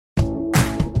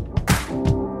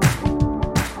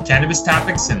Cannabis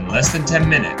topics in less than 10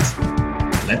 minutes.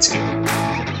 Let's go.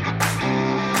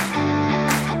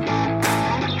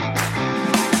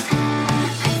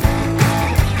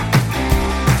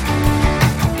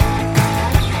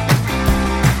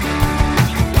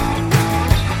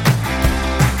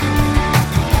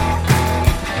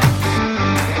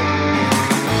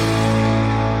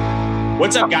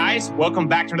 What's up, guys? Welcome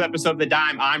back to another episode of The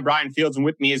Dime. I'm Brian Fields, and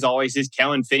with me, as always, is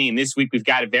Kellen Finney. And this week, we've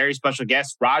got a very special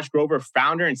guest, Raj Grover,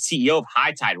 founder and CEO of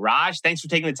High Tide. Raj, thanks for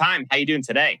taking the time. How are you doing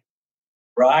today?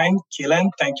 Brian, Kellen,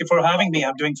 thank you for having me.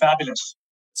 I'm doing fabulous.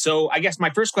 So I guess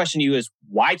my first question to you is,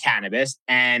 why cannabis?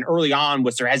 And early on,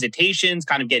 was there hesitations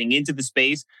kind of getting into the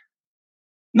space?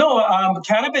 No,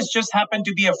 cannabis just happened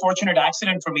to be a fortunate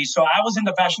accident for me. So I was in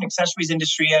the fashion accessories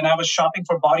industry and I was shopping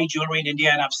for body jewelry in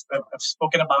India. And I've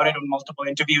spoken about it on multiple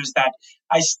interviews that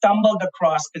I stumbled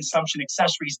across consumption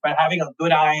accessories, but having a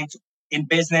good eye in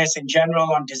business in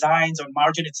general, on designs, on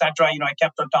margin, etc. I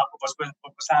kept on top of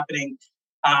what was happening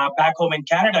back home in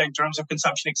Canada in terms of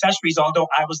consumption accessories, although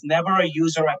I was never a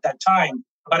user at that time.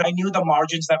 But I knew the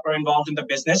margins that were involved in the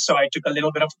business. So I took a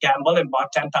little bit of gamble and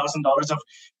bought $10,000 of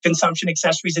consumption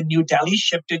accessories in New Delhi,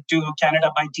 shipped it to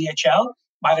Canada by DHL.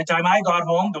 By the time I got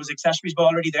home, those accessories were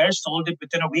already there, sold it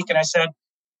within a week. And I said,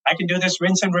 I can do this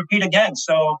rinse and repeat again.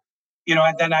 So,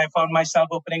 and then I found myself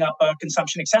opening up a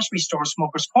consumption accessory store,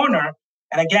 Smoker's Corner.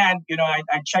 And again,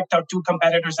 I checked out two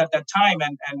competitors at that time.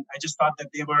 And I just thought that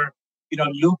they were,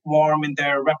 lukewarm in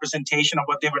their representation of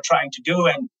what they were trying to do.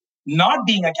 And not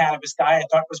being a cannabis guy, I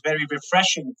thought was very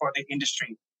refreshing for the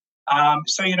industry.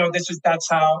 That's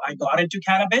how I got into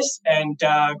cannabis and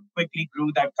quickly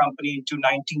grew that company into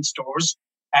 19 stores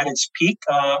at its peak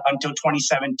until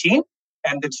 2017.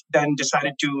 And then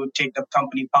decided to take the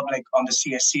company public on the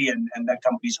CSE, and that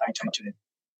company's High Tide today.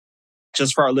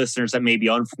 Just for our listeners that may be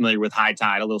unfamiliar with High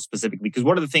Tide a little specifically, because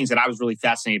one of the things that I was really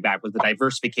fascinated by was the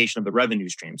diversification of the revenue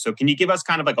stream. So can you give us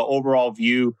kind of like an overall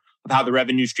view of how the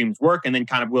revenue streams work, and then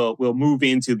kind of we'll move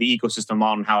into the ecosystem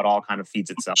model and how it all kind of feeds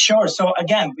itself? Sure. So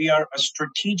again, we are a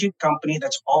strategic company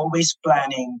that's always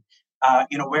planning,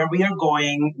 where we are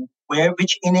going,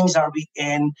 which innings are we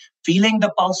in, feeling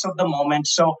the pulse of the moment.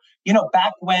 So,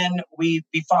 back when we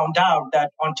found out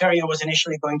that Ontario was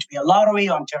initially going to be a lottery,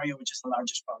 Ontario, which is the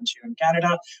largest province here in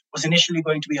Canada, was initially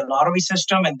going to be a lottery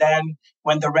system. And then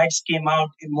when the regs came out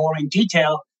in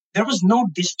detail, there was no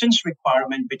distance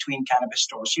requirement between cannabis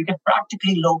stores. You could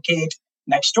practically locate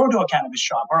next door to a cannabis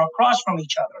shop or across from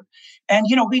each other. And,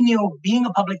 we knew being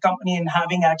a public company and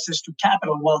having access to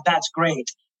capital, well, that's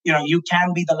great. You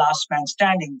can be the last man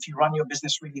standing if you run your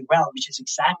business really well, which is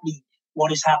exactly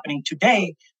what is happening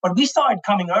today. But we saw it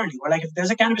coming early. We're like, if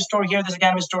there's a cannabis store here, there's a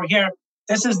cannabis store here.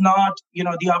 This is not,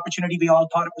 the opportunity we all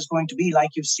thought it was going to be,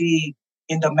 like you see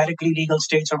in the medically legal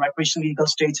states or recreationally legal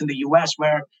states in the US,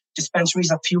 where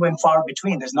dispensaries are few and far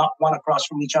between. There's not one across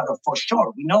from each other for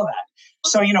sure. We know that.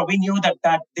 So, we knew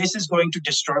that this is going to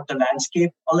disturb the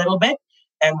landscape a little bit.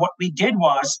 And what we did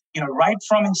was, right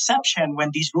from inception,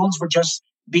 when these rules were just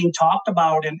being talked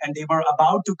about and they were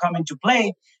about to come into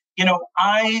play,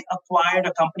 I acquired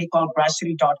a company called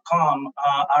Grasscity.com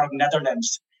out of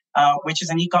Netherlands, which is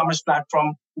an e-commerce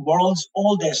platform, world's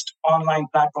oldest online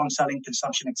platform selling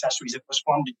consumption accessories. It was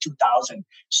formed in 2000.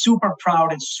 Super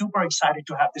proud and super excited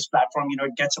to have this platform.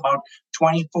 It gets about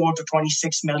 24 to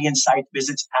 26 million site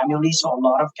visits annually. So a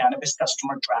lot of cannabis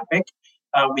customer traffic,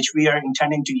 which we are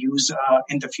intending to use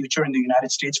in the future in the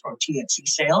United States for THC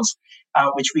sales,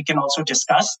 which we can also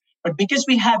discuss. But because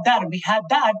we had that, and we had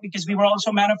that because we were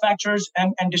also manufacturers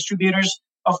and distributors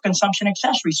of consumption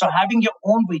accessories. So having your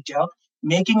own retail,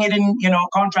 making it in,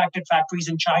 contracted factories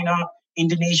in China,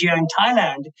 Indonesia, and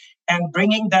Thailand, and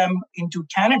bringing them into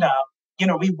Canada,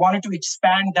 we wanted to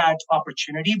expand that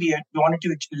opportunity. We wanted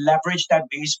to leverage that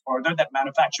base further, that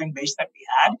manufacturing base that we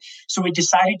had. So we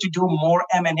decided to do more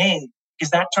M&A,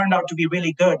 because that turned out to be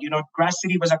really good. Grass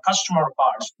City was a customer of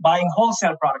ours, buying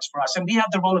wholesale products for us. And we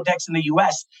have the Rolodex in the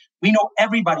US. We know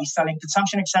everybody selling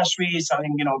consumption accessories,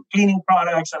 selling, cleaning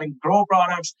products, selling grow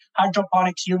products,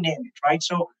 hydroponics, you name it, right?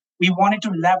 So we wanted to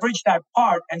leverage that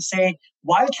part and say,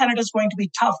 while Canada is going to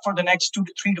be tough for the next 2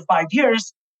 to 3 to 5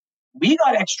 years, we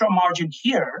got extra margin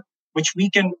here, which we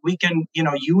can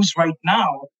use right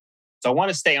now. So I want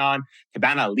to stay on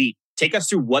Cabana Elite. Take us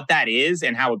through what that is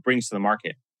and how it brings to the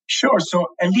market. Sure. So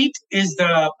Elite is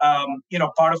the,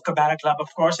 part of Cabana Club,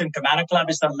 of course. And Cabana Club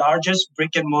is the largest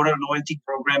brick and mortar loyalty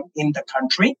program in the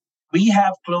country. We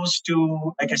have close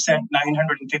to, like I said,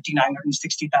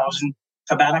 960,000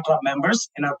 Cabana Club members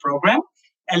in our program.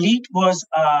 Elite was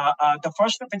the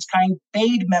first of its kind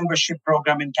paid membership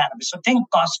program in cannabis. So think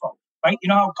Costco, right? You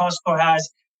know how Costco has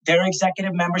their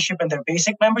executive membership and their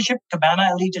basic membership. Cabana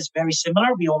Elite is very similar.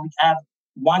 We only have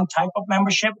one type of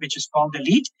membership, which is called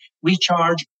Elite. We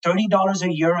charge $30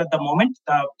 a year at the moment.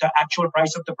 The actual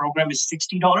price of the program is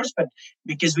 $60, but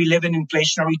because we live in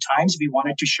inflationary times, we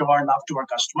wanted to show our love to our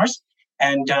customers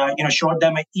and show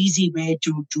them an easy way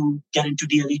to get into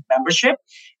the Elite membership.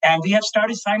 And we have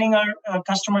started signing our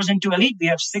customers into Elite. We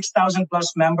have 6,000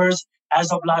 plus members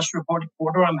as of last reported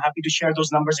quarter. I'm happy to share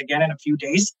those numbers again in a few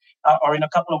days or in a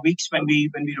couple of weeks when we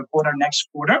report our next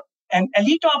quarter. And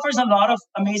Elite offers a lot of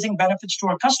amazing benefits to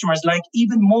our customers, like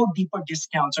even more deeper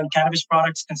discounts on cannabis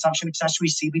products, consumption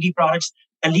accessories, CBD products,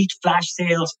 Elite flash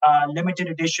sales, limited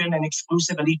edition and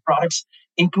exclusive Elite products,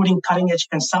 including cutting-edge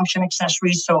consumption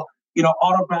accessories. So,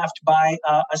 autographed by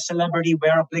a celebrity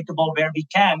where applicable, where we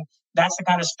can. That's the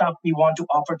kind of stuff we want to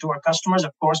offer to our customers,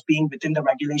 of course, being within the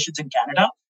regulations in Canada.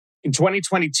 In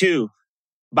 2022,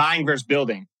 buying versus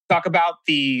building. Talk about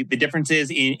the differences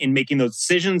in making those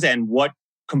decisions and what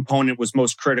component was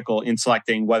most critical in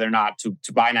selecting whether or not to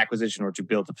buy an acquisition or to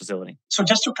build a facility. So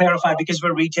just to clarify, because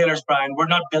we're retailers, Brian, we're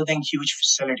not building huge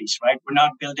facilities, right? We're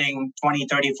not building 20,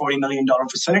 30, $40 million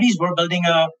facilities. We're building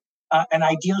an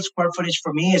ideal square footage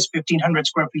for me is 1,500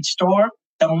 square feet store.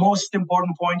 The most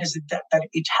important point is that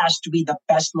it has to be the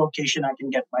best location I can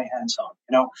get my hands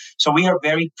on, So we are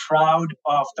very proud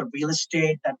of the real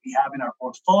estate that we have in our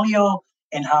portfolio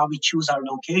and how we choose our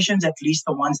locations, at least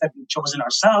the ones that we've chosen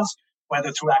ourselves,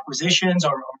 whether through acquisitions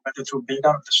or whether through build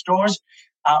out of the stores,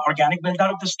 organic build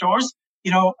out of the stores.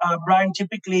 Brian,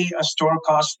 typically a store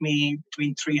costs me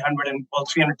between $300,000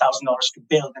 to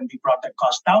build, and we brought that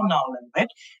cost down now a little bit.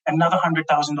 Another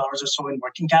 $100,000 or so in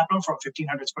working capital for a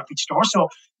 1,500 square feet store. So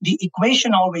the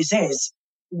equation always is,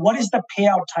 what is the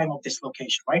payout time of this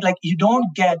location, right? Like you don't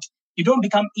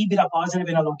become EBITDA positive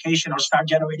in a location or start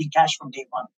generating cash from day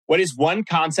one. What is one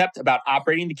concept about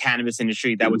operating the cannabis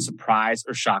industry that would surprise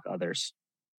or shock others?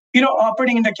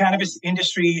 Operating in the cannabis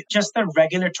industry, just the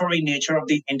regulatory nature of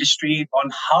the industry, on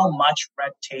how much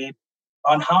red tape,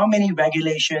 on how many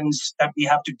regulations that we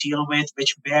have to deal with,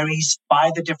 which varies by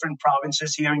the different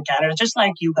provinces here in Canada, just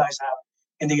like you guys have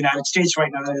in the United States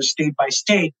right now, state by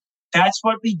state. That's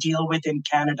what we deal with in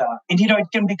Canada. And, it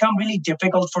can become really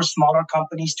difficult for smaller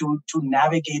companies to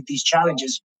navigate these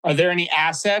challenges. Are there any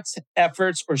assets,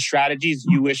 efforts, or strategies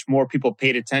you wish more people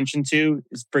paid attention to?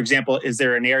 For example, is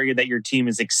there an area that your team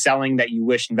is excelling that you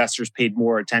wish investors paid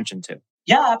more attention to?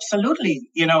 Yeah, absolutely.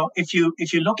 If you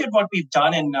look at what we've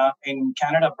done in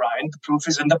Canada, Brian, the proof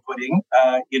is in the pudding.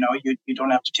 You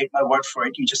don't have to take my word for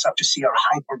it. You just have to see our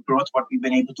hyper growth, what we've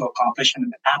been able to accomplish in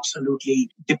an absolutely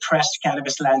depressed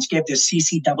cannabis landscape. There's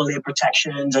CCAA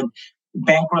protections and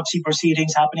bankruptcy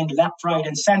proceedings happening left, right,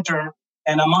 and center.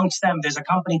 And amongst them, there's a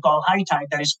company called High Tide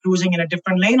that is cruising in a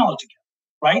different lane altogether,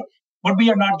 right? But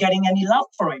we are not getting any love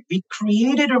for it. We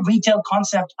created a retail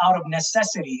concept out of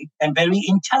necessity and very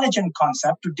intelligent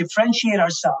concept to differentiate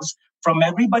ourselves from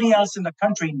everybody else in the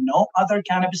country. No other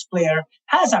cannabis player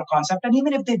has that concept. And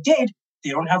even if they did, they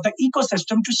don't have the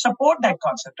ecosystem to support that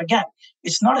concept. Again,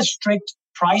 it's not a strict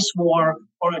price war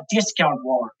or a discount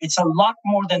war. It's a lot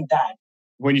more than that.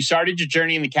 When you started your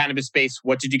journey in the cannabis space,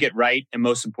 what did you get right? And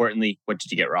most importantly, what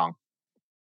did you get wrong?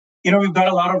 We've got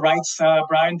a lot of rights,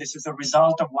 Brian. This is a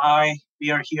result of why we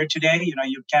are here today.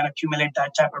 You can accumulate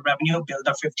that type of revenue, build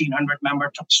a 1,500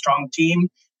 member strong team,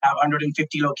 have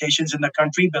 150 locations in the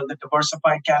country, build a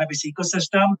diversified cannabis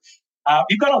ecosystem.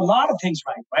 We've got a lot of things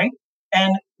right?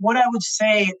 And what I would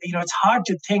say, it's hard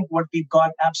to think what we've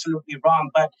got absolutely wrong,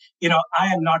 but, I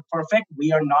am not perfect.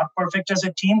 We are not perfect as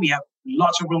a team. We have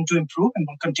lots of room to improve and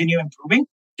we'll continue improving.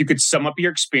 You could sum up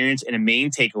your experience in a main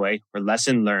takeaway or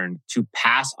lesson learned to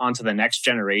pass on to the next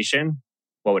generation,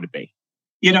 what would it be?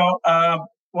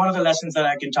 One of the lessons that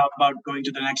I can talk about going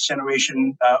to the next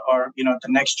generation or the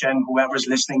next gen, whoever's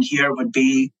listening here, would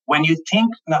be, when you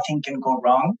think nothing can go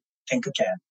wrong, think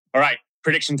again. All right.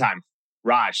 Prediction time.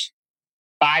 Raj,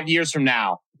 5 years from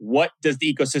now, what does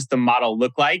the ecosystem model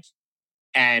look like?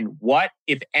 And what,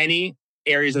 if any,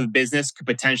 areas of the business could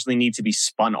potentially need to be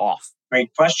spun off?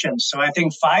 Great question. So I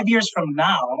think 5 years from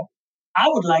now, I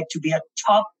would like to be a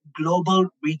top global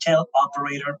retail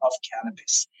operator of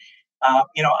cannabis. I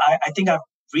think I've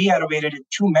reiterated it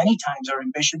too many times, our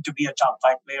ambition to be a top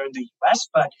 5 player in the US,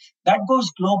 but that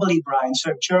goes globally, Brian. So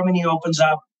if Germany opens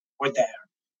up, we're there.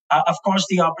 Of course,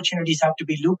 the opportunities have to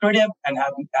be lucrative and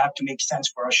have to make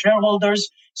sense for our shareholders.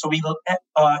 So we will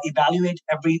evaluate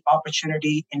every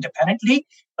opportunity independently.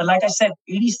 But like I said,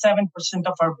 87%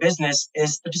 of our business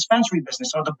is the dispensary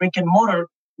business or the brick and mortar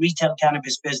retail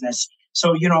cannabis business.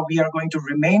 So, we are going to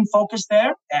remain focused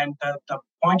there. And the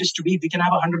point is to be, we can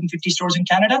have 150 stores in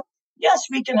Canada. Yes,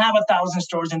 we can have 1,000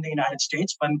 stores in the United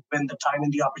States when the time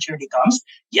and the opportunity comes.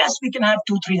 Yes, we can have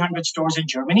 200-300 stores in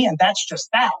Germany, and that's just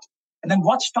that. And then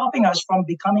what's stopping us from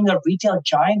becoming a retail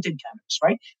giant in cannabis,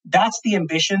 right? That's the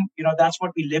ambition. That's what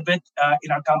we live with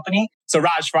in our company. So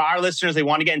Raj, for our listeners, they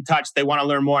want to get in touch, they want to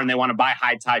learn more, and they want to buy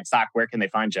High Tide stock. Where can they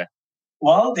find you?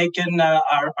 Well, they can,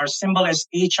 our symbol is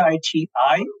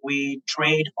HITI. We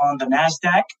trade on the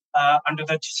NASDAQ under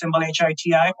the symbol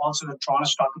HITI, also the Toronto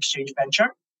Stock Exchange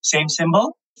Venture, same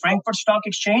symbol. Frankfurt Stock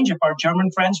Exchange, if our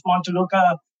German friends want to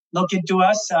look into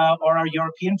us or our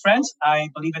European friends, I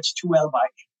believe it's 2L by 8.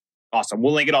 Awesome.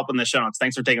 We'll link it up in the show notes.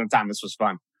 Thanks for taking the time. This was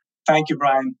fun. Thank you,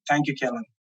 Brian. Thank you, Kellen.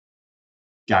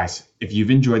 Guys, if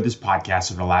you've enjoyed this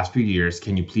podcast over the last few years,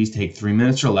 can you please take 3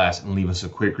 minutes or less and leave us a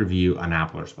quick review on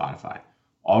Apple or Spotify?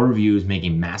 All reviews make a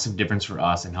massive difference for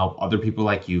us and help other people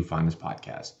like you find this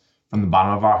podcast. From the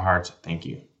bottom of our hearts, thank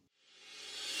you.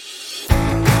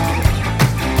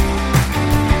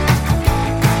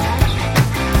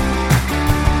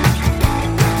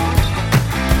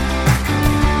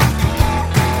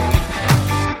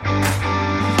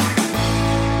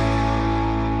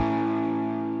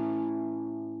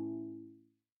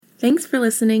 Thanks for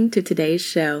listening to today's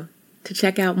show. To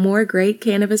check out more great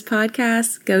cannabis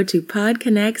podcasts, go to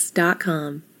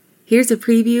podconnects.com. Here's a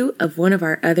preview of one of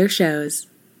our other shows.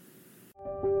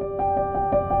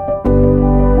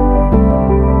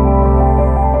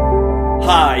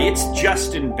 Hi, it's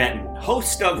Justin Benton,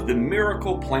 host of the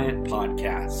Miracle Plant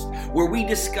Podcast, where we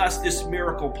discuss this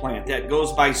miracle plant that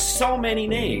goes by so many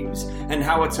names and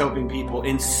how it's helping people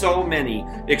in so many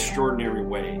extraordinary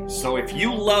ways. So if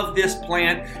you love this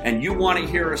plant and you want to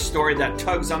hear a story that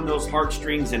tugs on those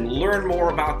heartstrings and learn more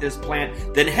about this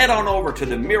plant, then head on over to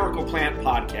the Miracle Plant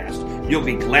Podcast. You'll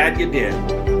be glad you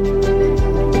did.